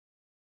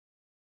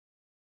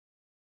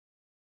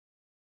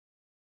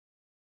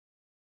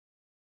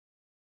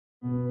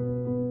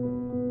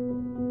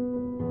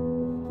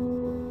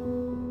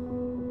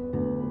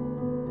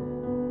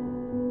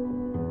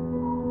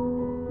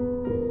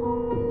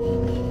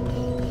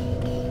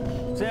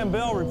Sam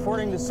Bell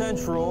reporting to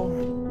Central.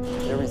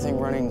 Everything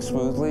running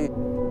smoothly?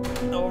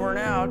 Over and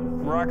out.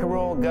 Rock and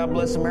roll. God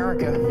bless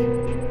America.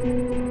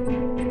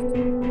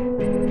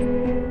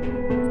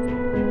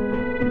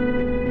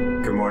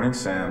 Good morning,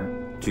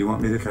 Sam. Do you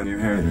want me to cut your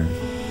hair there?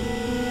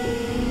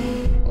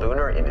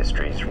 Lunar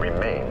Industries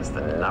remains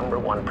the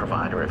 #1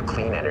 provider of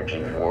clean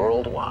energy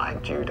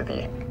worldwide due to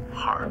the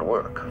hard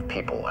work of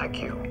people like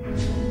you.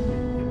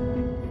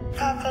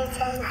 Daddy's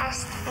an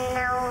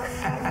astronaut.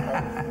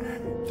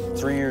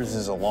 3 years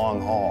is a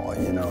long haul,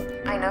 you know.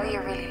 I know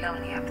you're really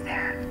lonely up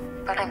there,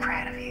 but I'm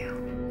proud of you.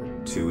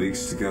 2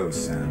 weeks to go,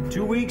 Sam.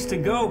 2 weeks to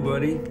go,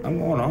 buddy. I'm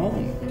going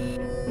home.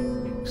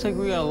 Looks like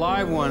we got a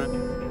live one.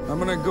 I'm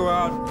gonna go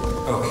out.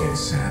 Okay,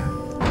 Sam.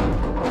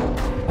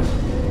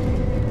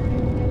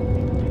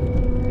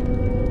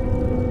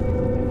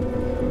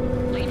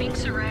 Leaving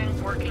Serang,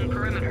 working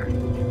perimeter.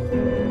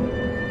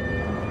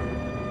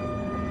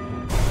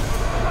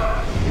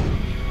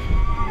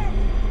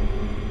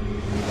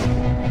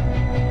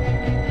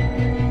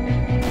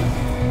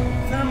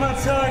 Come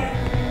outside.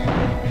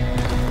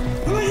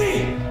 Who is he?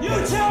 You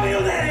tell me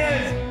who that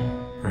is!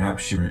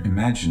 Perhaps you're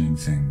imagining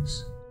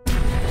things.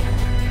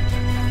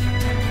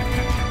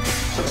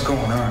 What's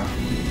going on?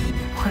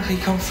 Where did he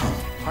come from?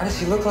 Why does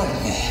he look like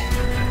me?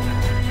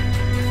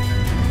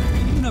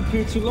 You've been up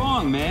here too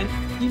long, man.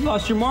 You've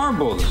lost your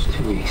marbles.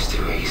 2 weeks,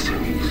 2 weeks, 2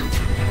 weeks.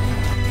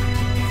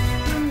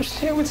 I don't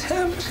understand what's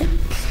happening.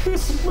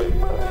 This is my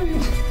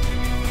mind.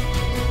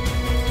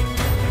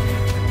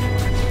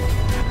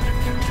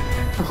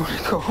 I want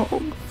to go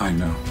home. I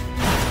know.